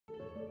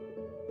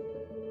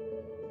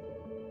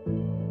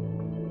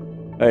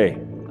Hey,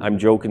 I'm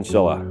Joe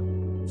Kinsella,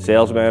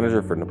 Sales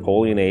Manager for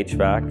Napoleon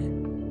HVAC,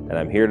 and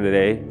I'm here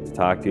today to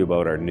talk to you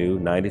about our new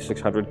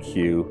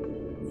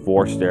 9600Q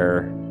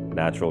 4-stair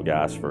natural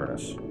gas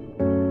furnace.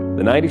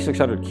 The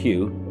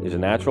 9600Q is a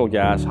natural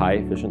gas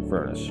high-efficient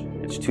furnace.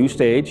 It's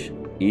 2-stage,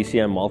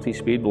 ECM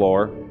multi-speed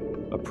blower,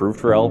 approved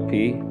for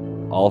LP,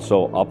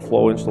 also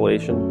upflow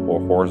installation or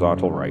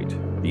horizontal right.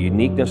 The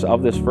uniqueness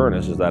of this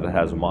furnace is that it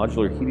has a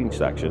modular heating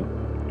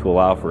section to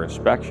allow for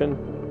inspection,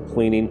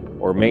 cleaning,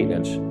 or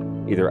maintenance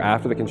either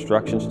after the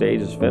construction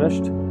stage is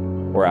finished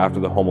or after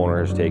the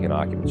homeowner has taken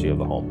occupancy of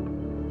the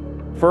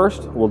home.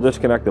 First, we'll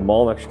disconnect the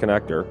Molex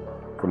connector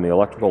from the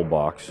electrical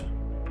box.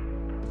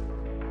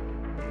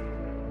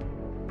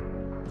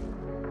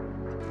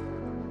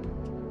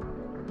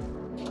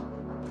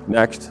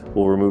 Next,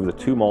 we'll remove the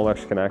 2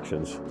 Molex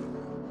connections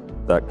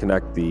that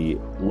connect the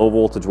low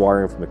voltage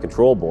wiring from the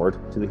control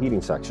board to the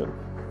heating section.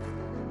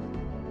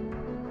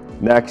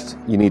 Next,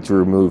 you need to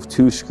remove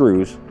 2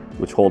 screws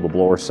which hold the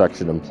blower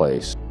section in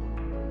place.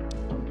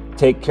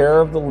 Take care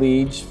of the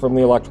leads from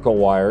the electrical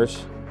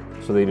wires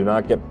so they do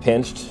not get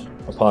pinched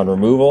upon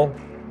removal.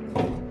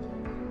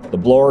 The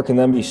blower can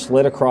then be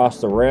slid across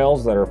the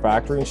rails that are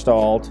factory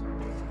installed,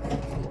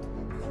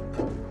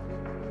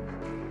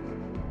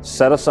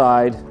 set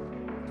aside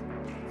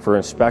for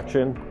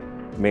inspection,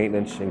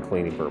 maintenance, and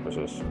cleaning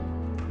purposes.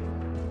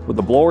 With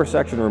the blower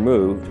section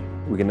removed,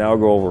 we can now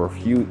go over a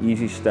few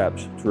easy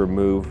steps to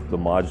remove the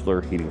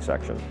modular heating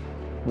section.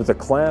 With the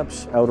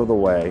clamps out of the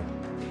way,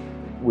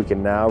 we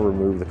can now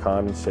remove the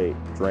condensate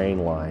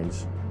drain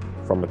lines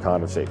from the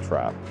condensate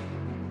trap.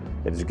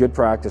 It is good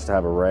practice to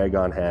have a rag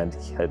on hand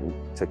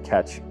to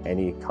catch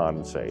any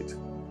condensate.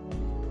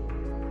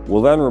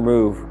 We'll then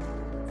remove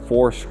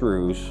 4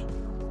 screws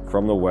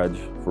from the wedge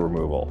for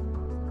removal.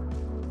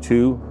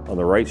 2 on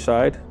the right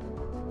side,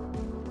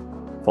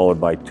 followed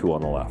by 2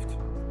 on the left.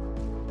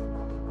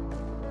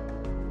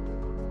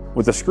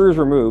 With the screws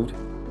removed,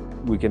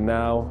 we can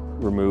now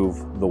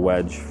remove the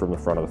wedge from the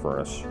front of the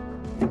furnace.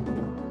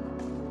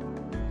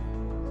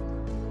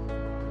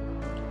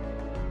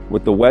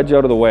 With the wedge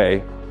out of the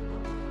way,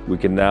 we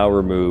can now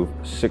remove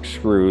 6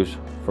 screws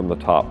from the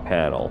top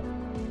panel.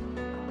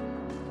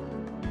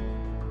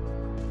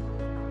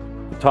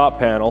 The top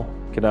panel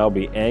can now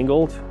be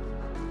angled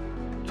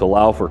to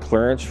allow for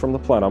clearance from the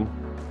plenum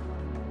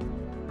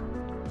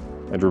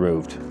and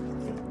removed.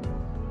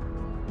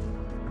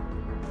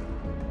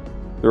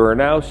 There are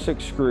now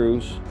 6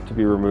 screws to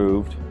be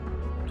removed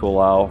to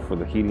allow for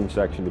the heating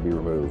section to be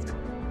removed.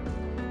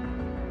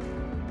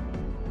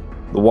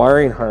 The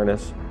wiring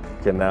harness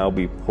can now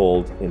be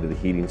pulled into the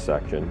heating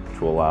section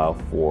to allow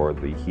for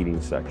the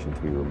heating section to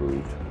be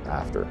removed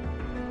after.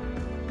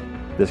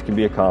 This can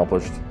be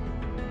accomplished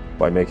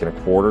by making a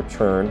 1/4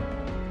 turn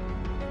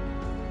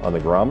on the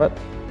grommet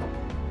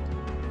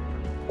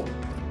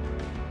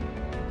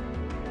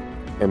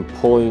and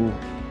pulling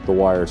the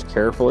wires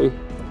carefully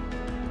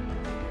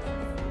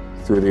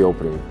through the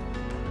opening.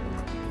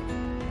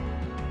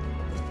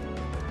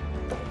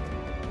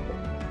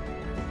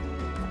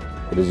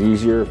 It is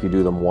easier if you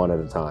do them one at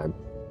a time.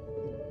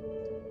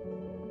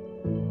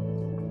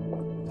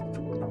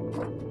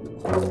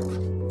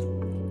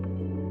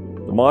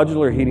 The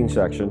modular heating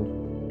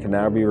section can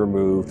now be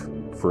removed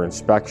for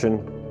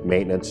inspection,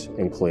 maintenance,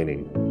 and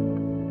cleaning.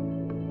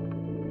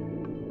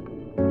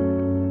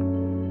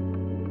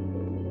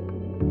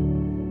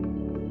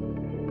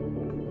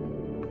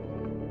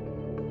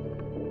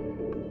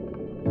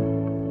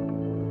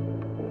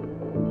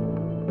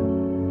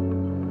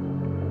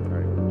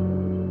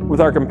 With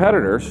our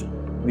competitors,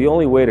 the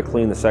only way to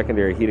clean the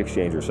secondary heat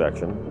exchanger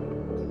section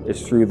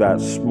is through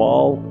that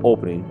small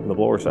opening in the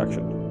blower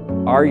section.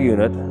 Our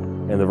unit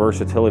and the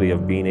versatility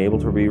of being able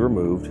to be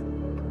removed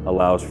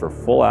allows for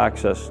full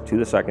access to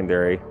the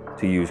secondary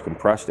to use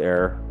compressed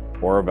air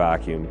or a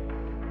vacuum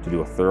to do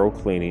a thorough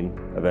cleaning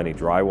of any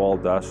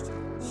drywall dust,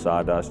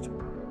 sawdust,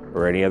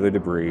 or any other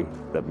debris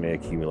that may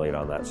accumulate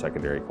on that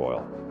secondary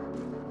coil.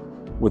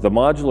 With the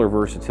modular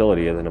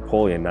versatility of the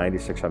Napoleon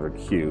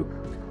 9600Q,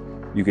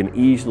 you can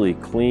easily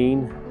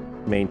clean,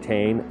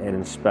 maintain, and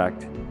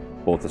inspect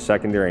both the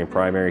secondary and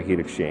primary heat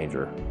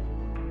exchanger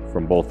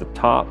from both the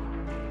top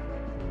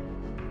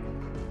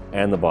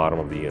and the bottom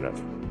of the unit.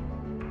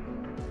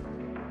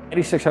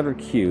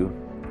 9600Q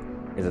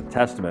is a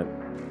testament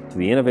to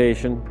the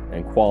innovation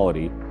and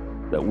quality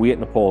that we at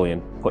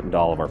Napoleon put into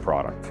all of our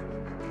product.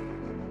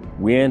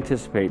 We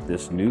anticipate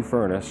this new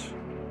furnace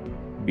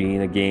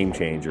being a game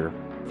changer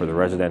for the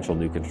residential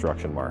new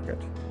construction market.